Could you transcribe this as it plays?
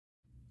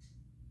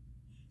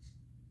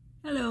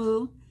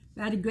Hello,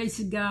 by the grace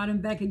of God,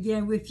 I'm back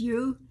again with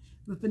you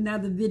with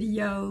another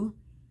video.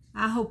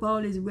 I hope all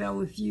is well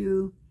with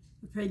you.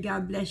 I pray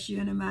God bless you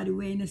in a mighty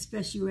way, in a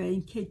special way,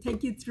 and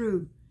take you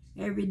through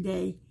every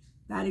day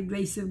by the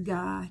grace of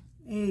God.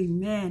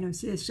 Amen. I'm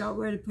saying a short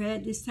word of prayer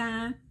at this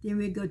time, then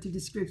we'll go to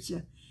the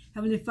scripture.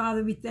 Heavenly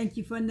Father, we thank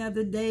you for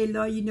another day.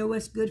 Lord, you know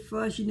what's good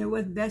for us. You know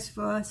what's best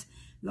for us.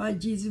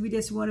 Lord Jesus, we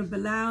just want to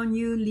rely on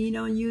you, lean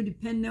on you,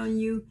 depend on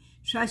you,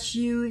 trust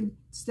you, and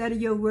study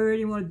your word,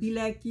 and want to be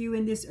like you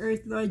in this earth,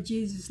 Lord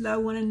Jesus.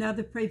 Love one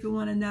another, pray for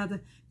one another.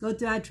 Go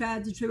through our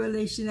trials and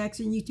tribulation,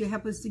 asking you to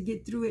help us to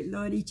get through it,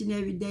 Lord, each and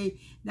every day.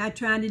 Not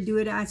trying to do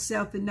it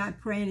ourselves and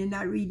not praying and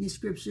not reading the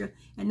scripture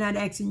and not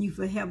asking you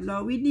for help,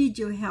 Lord. We need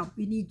your help.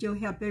 We need your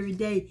help every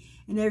day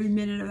and every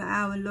minute of the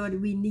hour,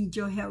 Lord. We need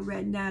your help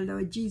right now,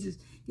 Lord Jesus.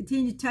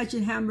 Continue to touch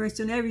and have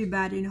mercy on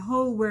everybody in the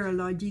whole world,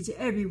 Lord Jesus,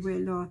 everywhere,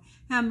 Lord.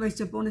 Have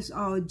mercy upon us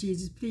all,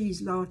 Jesus,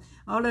 please, Lord.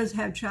 All of us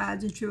have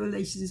trials and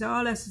tribulations.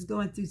 All of us is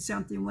going through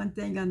something, one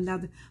thing or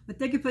another. But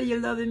thank you for your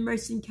love and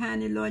mercy and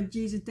kindness, Lord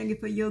Jesus. Thank you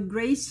for your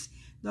grace.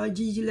 Lord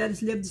Jesus, you let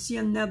us live to see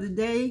another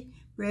day.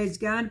 Praise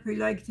God. I pray,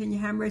 Lord, continue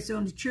to have mercy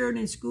on the children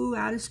in school,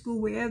 out of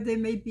school, wherever they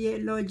may be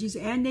at, Lord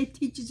Jesus, and their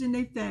teachers and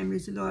their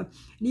families, Lord.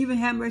 And even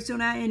have mercy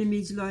on our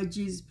enemies, Lord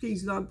Jesus.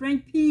 Please, Lord, bring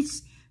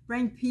peace.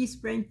 Bring peace,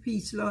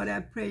 Lord, I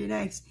pray and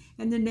ask.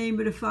 In the name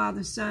of the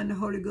Father, Son, and the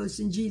Holy Ghost,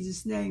 in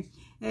Jesus' name.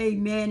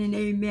 Amen and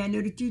amen.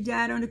 Know that you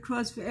died on the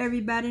cross for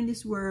everybody in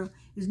this world.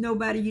 There's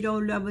nobody you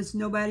don't love us,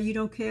 nobody you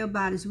don't care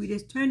about us. We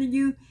just turn to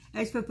you,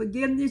 ask for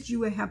forgiveness.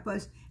 You will help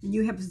us, and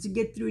you help us to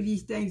get through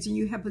these things, and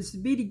you help us to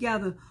be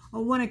together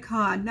on one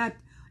accord, not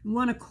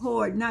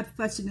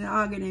fussing and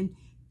arguing and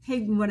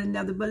hating one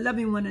another, but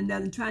loving one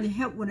another, trying to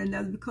help one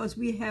another, because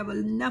we have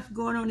enough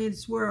going on in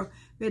this world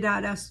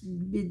without us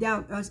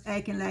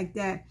acting like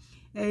that.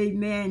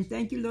 Amen.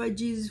 Thank you, Lord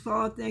Jesus, for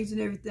all things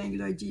and everything,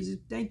 Lord Jesus.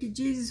 Thank you,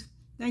 Jesus.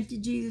 Thank you,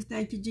 Jesus.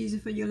 Thank you,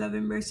 Jesus, for your love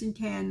and mercy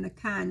and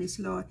kindness,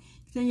 Lord.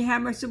 Continue to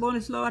have mercy upon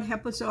us, Lord.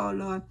 Help us all,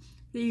 Lord.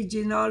 Please,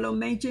 Jesus, all those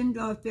mentioned,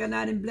 Lord, fail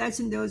not in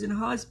blessing those in the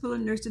hospital,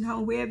 nursing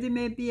home, wherever they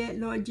may be at,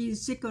 Lord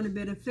Jesus, sick on a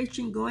bed of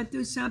affliction, going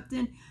through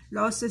something,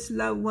 lost us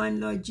loved one,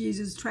 Lord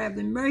Jesus,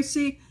 traveling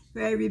mercy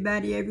for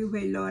everybody,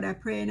 everywhere, Lord. I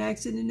pray and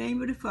ask in the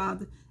name of the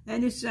Father,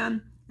 and the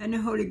Son, and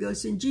the Holy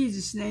Ghost, in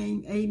Jesus'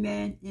 name,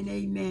 amen and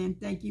amen.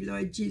 Thank you,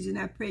 Lord Jesus, and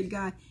I pray,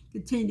 God,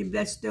 continue to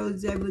bless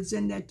those that was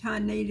in that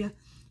tornado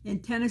in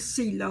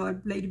Tennessee,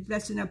 Lord. Lay the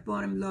blessing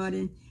upon them, Lord,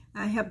 and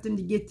I help them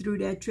to get through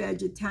that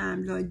tragic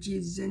time, Lord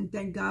Jesus. And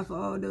thank God for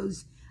all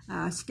those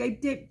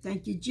escaped it.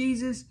 Thank you,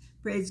 Jesus.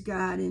 Praise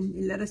God.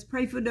 And let us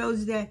pray for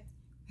those that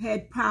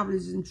had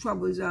problems and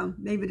troubles.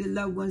 Maybe the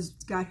loved ones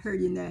got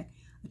hurt in that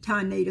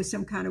tornado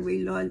some kind of way,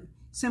 Lord.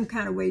 Some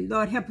kind of way.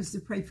 Lord, help us to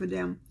pray for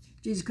them.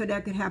 Jesus, because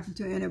that could happen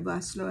to any of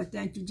us, Lord.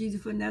 Thank you,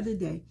 Jesus, for another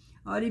day.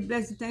 All these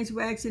blessed things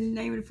we ask in the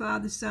name of the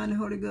Father, Son, and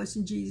Holy Ghost,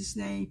 in Jesus'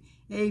 name.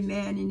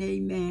 Amen and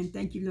amen.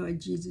 Thank you,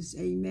 Lord Jesus.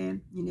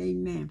 Amen and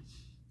amen.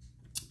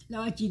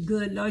 Lord, you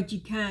good. Lord,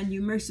 you kind.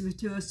 You merciful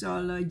to us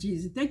all, Lord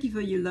Jesus. Thank you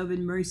for your love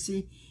and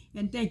mercy.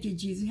 And thank you,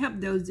 Jesus. Help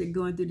those that are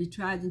going through the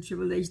trials and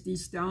tribulations,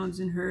 these storms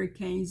and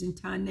hurricanes and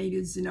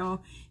tornadoes and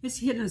all. It's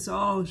hitting us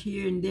all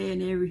here and there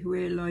and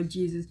everywhere, Lord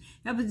Jesus.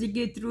 Help us to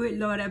get through it,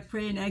 Lord. I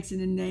pray and ask in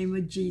the name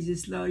of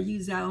Jesus, Lord.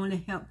 Use our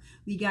only help.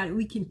 We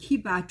can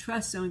keep our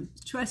trust. What I'm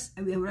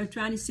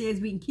trying to say is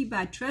we can keep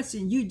our trust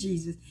in you,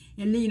 Jesus,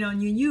 and lean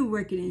on you. You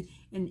working it.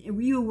 And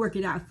you'll work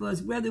it out for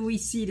us, whether we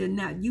see it or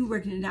not. You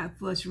working it out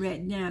for us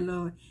right now,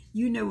 Lord.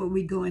 You know what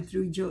we're going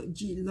through,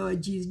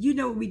 Lord Jesus. You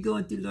know what we're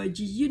going through, Lord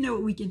Jesus. You know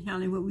what we can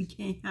handle and what we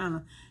can't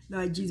handle,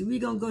 Lord Jesus. We're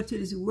going to go to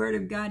this word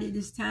of God at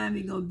this time.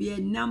 We're going to be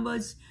at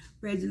Numbers.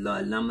 Praise the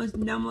Lord. Hebrew,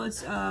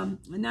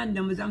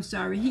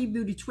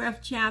 the 12th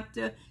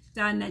chapter,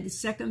 starting at the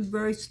 2nd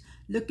verse,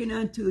 looking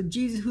unto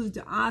Jesus, who's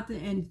the author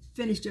and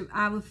finisher of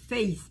our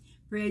faith.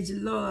 Praise the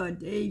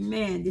Lord.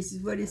 Amen. This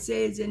is what it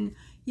says in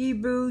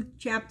Hebrew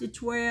chapter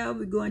 12,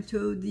 we're going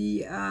to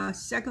the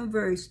 2nd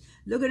verse.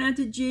 Looking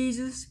unto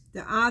Jesus,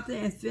 the author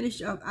and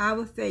finisher of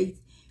our faith,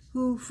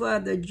 who for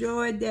the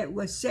joy that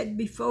was set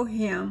before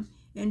him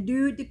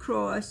endured the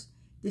cross,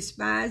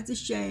 despised the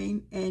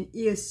shame, and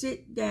is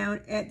sit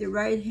down at the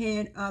right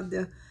hand of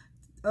the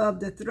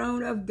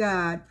throne of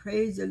God.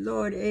 Praise the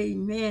Lord.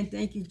 Amen.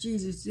 Thank you,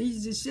 Jesus.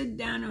 Jesus is sitting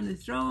down on the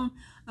throne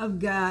of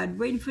God,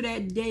 waiting for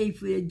that day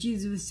for that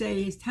Jesus would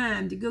say it's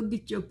time to go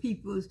get your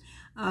peoples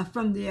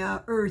from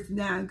the earth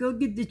now. Go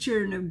get the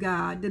children of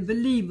God, the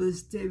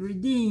believers, to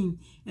redeem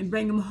and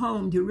bring them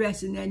home to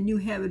rest in that new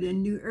heaven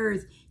and new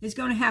earth. It's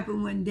going to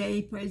happen one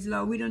day. Praise the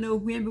Lord. We don't know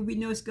when, but we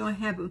know it's going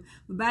to happen.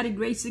 But by the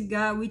grace of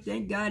God, we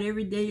thank God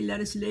every day.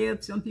 Let us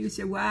live. Some people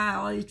say,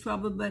 wow, all this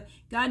trouble. But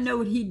God knows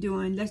what he's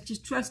doing. Let's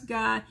just trust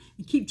God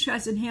and keep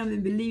trusting him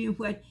and believing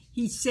what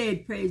he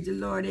said. Praise the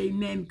Lord.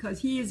 Amen.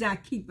 Because he is our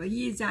keeper.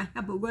 He is our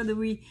helper. Whether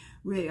we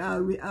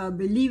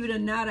believe it or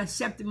not,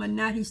 accept him or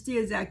not, he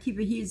still is our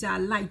keeper. He is our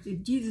life.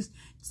 If Jesus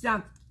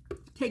stopped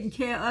taking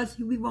care of us,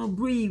 we won't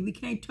breathe. We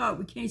can't talk.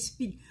 We can't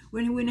speak.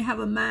 We wouldn't have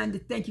a mind to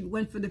thank you if it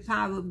wasn't for the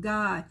power of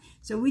God.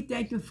 So we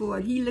thank him for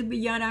it. He looked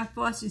beyond our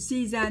faults and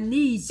sees our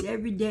needs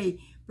every day.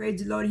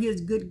 Praise the Lord. He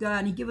is a good God.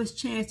 And he give us a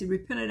chance to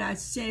repent of our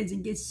sins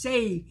and get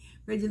saved.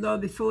 Praise the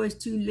Lord before it's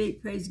too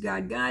late. Praise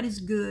God. God is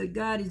good.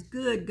 God is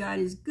good. God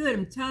is good.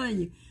 I'm telling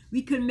you.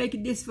 We couldn't make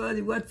it this far if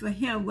it wasn't for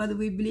him, whether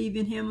we believe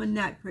in him or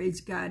not.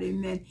 Praise God.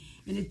 Amen.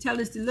 And it tells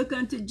us to look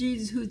unto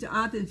Jesus, who's the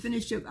author and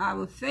finisher of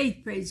our faith.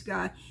 Praise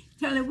God.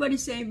 Telling what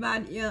he's saying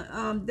about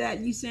that.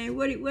 You saying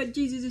what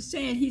Jesus is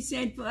saying. He's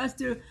saying for us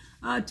to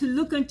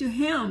look unto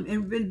him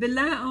and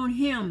rely on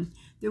him.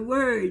 The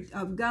word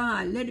of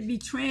God, let it be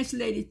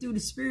translated through the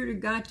Spirit of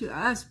God to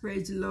us.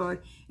 Praise the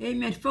Lord.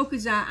 Amen.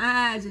 Focus our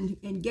eyes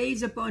and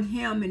gaze upon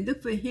him and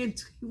look for him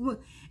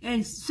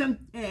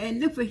and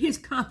look for his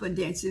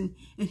confidence and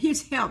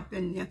his help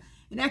and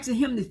asking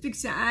him to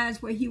fix our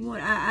eyes where he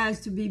wants our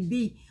eyes to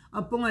be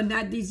upon,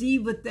 not these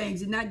evil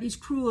things and not these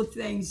cruel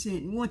things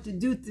and want to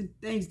do the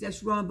things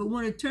that's wrong, but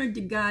want to turn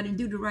to God and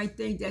do the right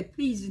things that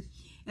pleases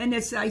and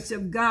the sight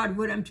of God,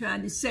 what I'm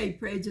trying to say.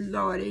 Praise the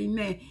Lord.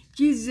 Amen.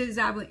 Jesus is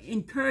our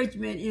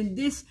encouragement in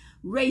this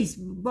race,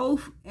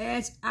 both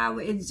as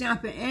our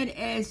example and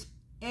as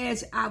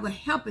our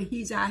helper.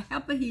 He's our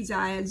helper. He's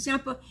our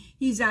example.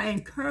 He's our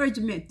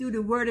encouragement through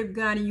the word of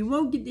God. And you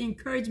won't get the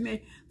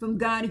encouragement from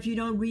God if you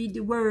don't read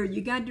the word.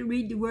 You got to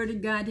read the word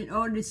of God in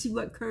order to see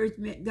what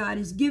encouragement God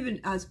has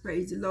given us.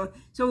 Praise the Lord.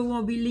 So we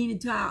won't be leaning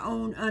to our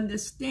own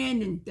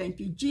understanding.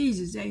 Thank you,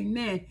 Jesus.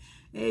 Amen.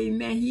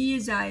 Amen. He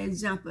is our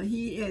example.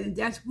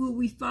 That's who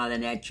we follow.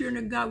 That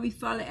children of God, we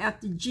follow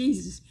after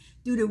Jesus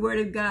through the word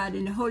of God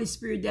and the Holy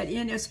Spirit that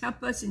in us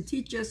help us and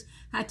teach us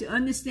how to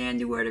understand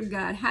the word of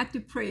God, how to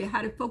pray,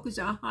 how to focus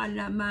our heart and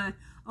our mind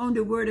on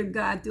the word of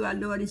God through our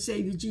Lord and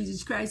Savior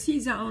Jesus Christ.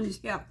 He's our only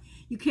help.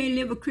 You can't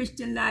live a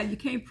Christian life. You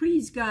can't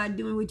please God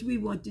doing what we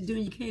want to do.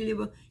 You can't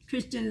live a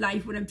Christian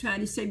life, what I'm trying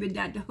to say,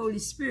 without the Holy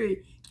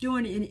Spirit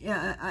joining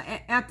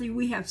after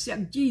we have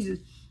accepted Jesus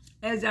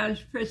as our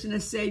personal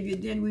Savior.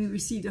 Then we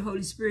receive the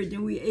Holy Spirit.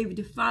 Then we're able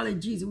to follow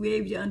Jesus. We're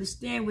able to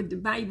understand what the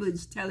Bible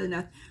is telling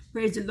us.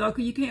 Praise the Lord.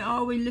 Because you can't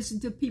always listen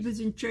to people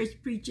in church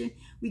preaching.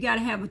 We got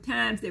to have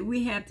times that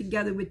we have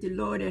together with the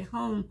Lord at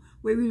home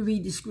where we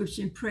read the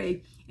scripture and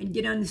pray and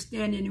get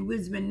understanding and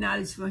wisdom and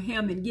knowledge from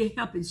him and get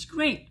help and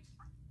strength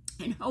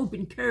and hope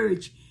and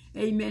courage.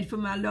 Amen.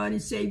 From our Lord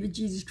and Savior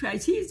Jesus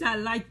Christ. He's our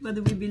life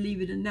whether we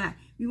believe it or not.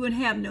 We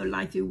wouldn't have no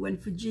life if it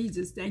wasn't for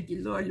Jesus. Thank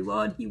you, Lord.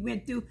 Lord, he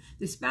went through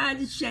despite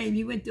his shame.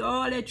 He went through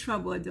all that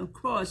trouble at the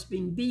cross,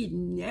 being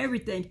beaten,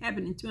 everything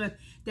happening to him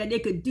that they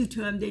could do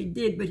to him, they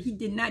did. But he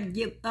did not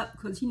give up,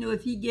 because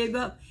if he gave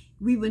up,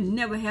 we would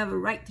never have a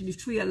right to the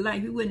tree of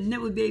life. We would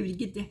never be able to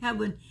get to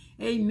heaven.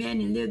 Amen.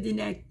 And lived in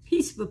that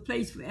peaceful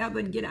place forever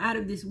and get out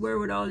of this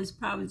world with all his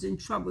problems and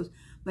troubles.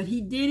 But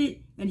he did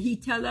it, and he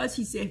tell us,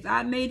 he said, if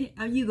I made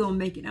it, you going to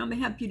make it. I'm going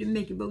to help you to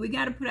make it. But we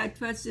got to put our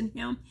trust in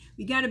him.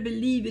 We got to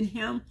believe in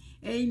him.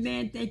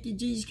 Amen. Thank you,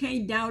 Jesus. You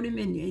can't doubt him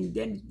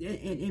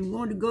and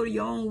want to go to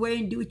your own way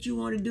and do what you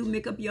want to do,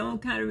 make up your own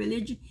kind of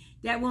religion.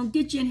 That won't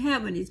get you in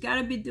heaven. It's got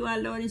to be through our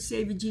Lord and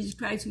Savior Jesus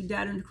Christ, who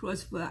died on the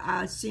cross for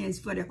our sins,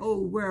 for the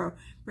whole world.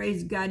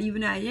 Praise God.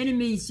 Even our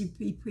enemies,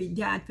 he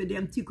died for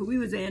them too, because we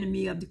was an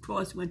enemy of the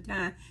cross one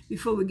time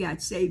before we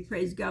got saved.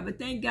 Praise God. But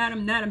thank God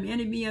I'm not an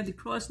enemy of the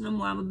cross no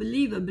more. I'm a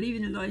believer. I believe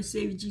in the Lord and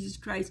Savior Jesus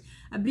Christ.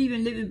 I believe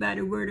in living by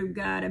the word of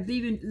God. I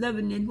believe in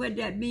loving. And what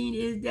that means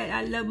is that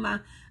I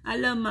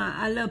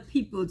love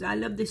people. I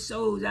love the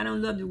souls. I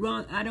don't love the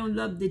wrong. I don't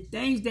love the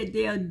things that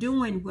they are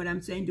doing. What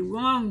I'm saying, the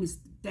wrongness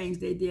things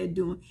that they're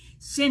doing,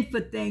 sinful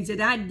things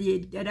that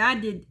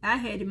I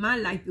had in my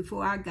life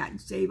before I got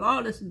saved.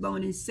 All us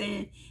born in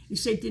sin and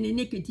shaped in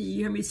iniquity.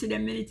 You heard me say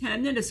that many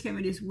times. None of us came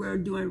in this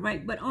world doing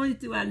right, but only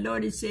through our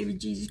Lord and Savior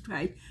Jesus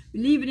Christ,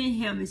 believing in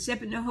him and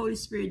accepting the Holy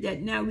Spirit,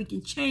 that now we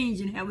can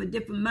change and have a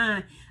different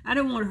mind. I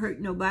don't want to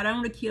hurt nobody. I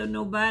don't want to kill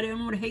nobody. I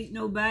don't want to hate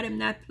nobody. I'm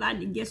not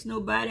plotting against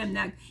nobody. I'm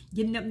not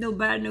getting up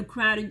nobody, no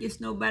crowd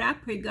against nobody. I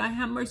pray God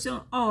have mercy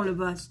on all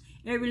of us.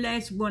 Every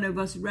last one of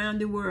us around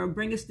the world.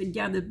 Bring us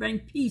together. Bring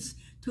peace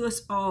to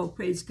us all.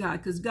 Praise God.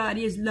 Because God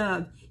is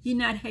love. He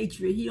not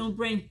hatred. He don't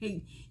bring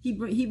hate. He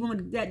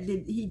wanted that.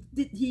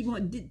 He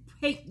wanted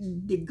hate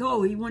to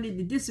go. He wanted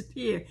to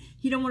disappear.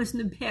 He don't want us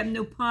to have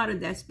no part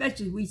of that.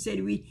 Especially if we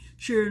say we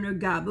children of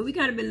God. But we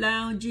got to rely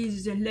on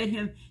Jesus and let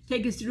him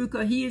take us through.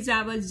 Because he is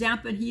our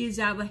example. He is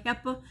our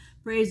helper.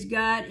 Praise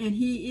God. And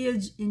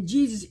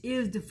Jesus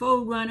is the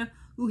forerunner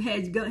who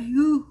has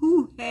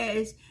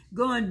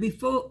gone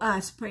before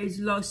us. Praise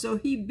the Lord. So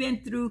he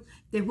been through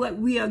what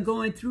we are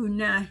going through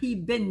now. He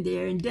been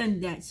there and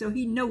done that. So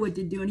he know what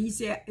to do. And he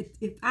said,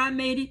 if I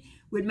made it,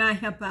 with my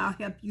help, I'll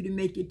help you to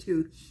make it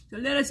too. So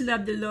let us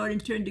love the Lord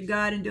and turn to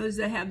God. And those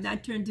that have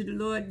not turned to the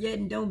Lord yet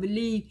and don't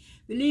believe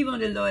on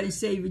the Lord and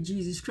Savior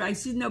Jesus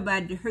Christ. There's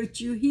nobody to hurt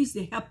you. He's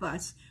to help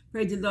us.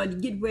 Praise the Lord, to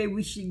get where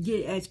we should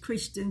get as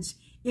Christians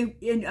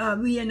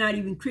We are not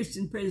even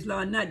Christians, praise the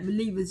Lord, not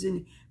believers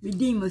and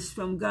redeemers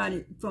from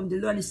God, from the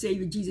Lord and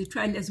Savior Jesus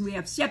Christ, unless we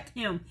accept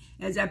him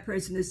as our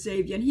personal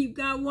Savior. And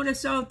God wants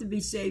us all to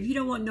be saved. He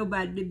don't want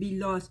nobody to be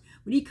lost.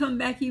 When he come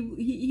back,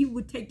 he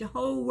would take the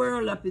whole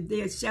world up if they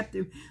accept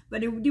him.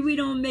 But if we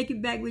don't make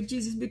it back with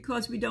Jesus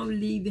because we don't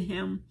believe in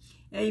him.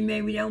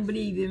 Amen. We don't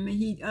believe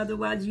him.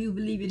 Otherwise, you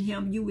believe in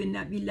him, you will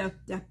not be left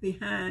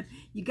behind.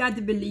 You got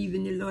to believe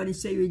in the Lord and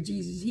Savior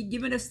Jesus. He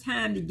given us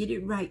time to get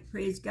it right.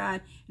 Praise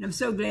God. And I'm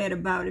so glad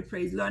about it.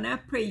 Praise the Lord. And I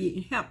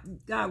pray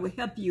God will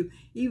help you.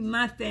 Even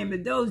my family,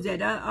 those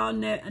that are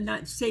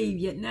not saved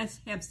yet, not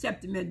have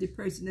accepted him as the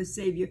personal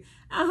Savior.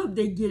 I hope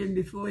they get him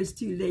before it's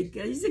too late.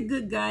 Because he's a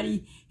good God.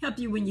 He help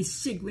you when you're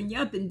sick, when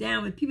you're up and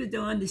down, when people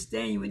don't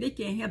understand you, when they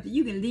can't help you.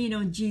 You can lean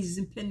on Jesus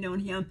and depend on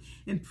him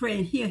and pray,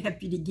 and he'll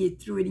help you to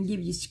get through it and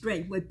give you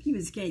strength. What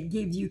people can't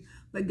give you,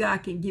 but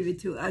God can give it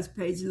to us.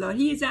 Praise the Lord.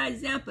 He is our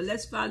example.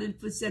 Let's follow the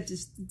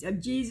footsteps of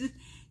Jesus.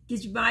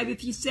 Get your Bible.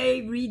 If you're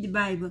saved, read the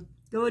Bible.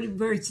 Go to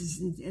verses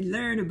and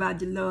learn about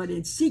the Lord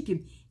and seek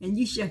him. And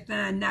you shall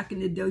find, knocking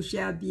the door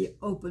shall be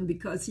open,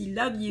 because he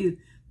loves you.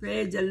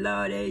 Praise the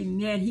Lord.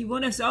 Amen. He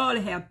wants us all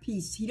to have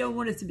peace. He don't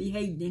want us to be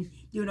hating and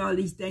doing all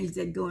these things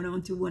that are going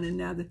on to one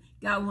another.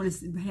 God wants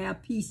us to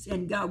have peace,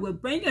 and God will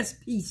bring us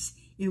peace.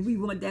 If we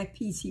want that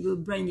peace, he will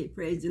bring it.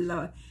 Praise the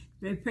Lord.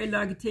 Pray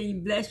Lord continue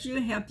to bless you,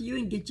 help you,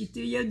 and get you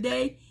through your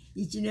day.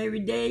 Each and every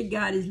day,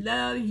 God is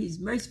love. He's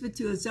merciful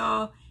to us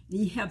all, and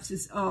he helps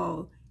us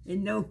all.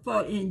 And no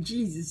fault in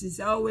Jesus. It's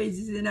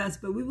always in us,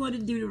 but we want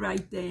to do the right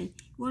thing.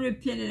 We want to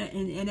repent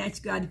and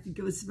ask God to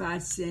forgive us of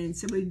our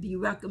sins, so we'll be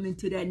welcome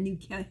into that new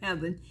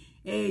heaven,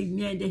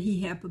 amen, that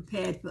he has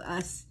prepared for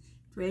us.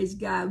 Praise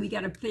God. We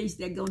got a place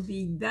that's going to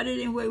be better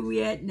than where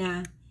we're at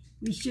now.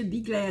 We should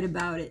be glad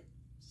about it.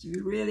 Should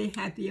be really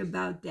happy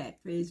about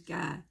that. Praise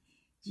God.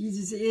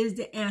 Jesus is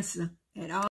the answer at all.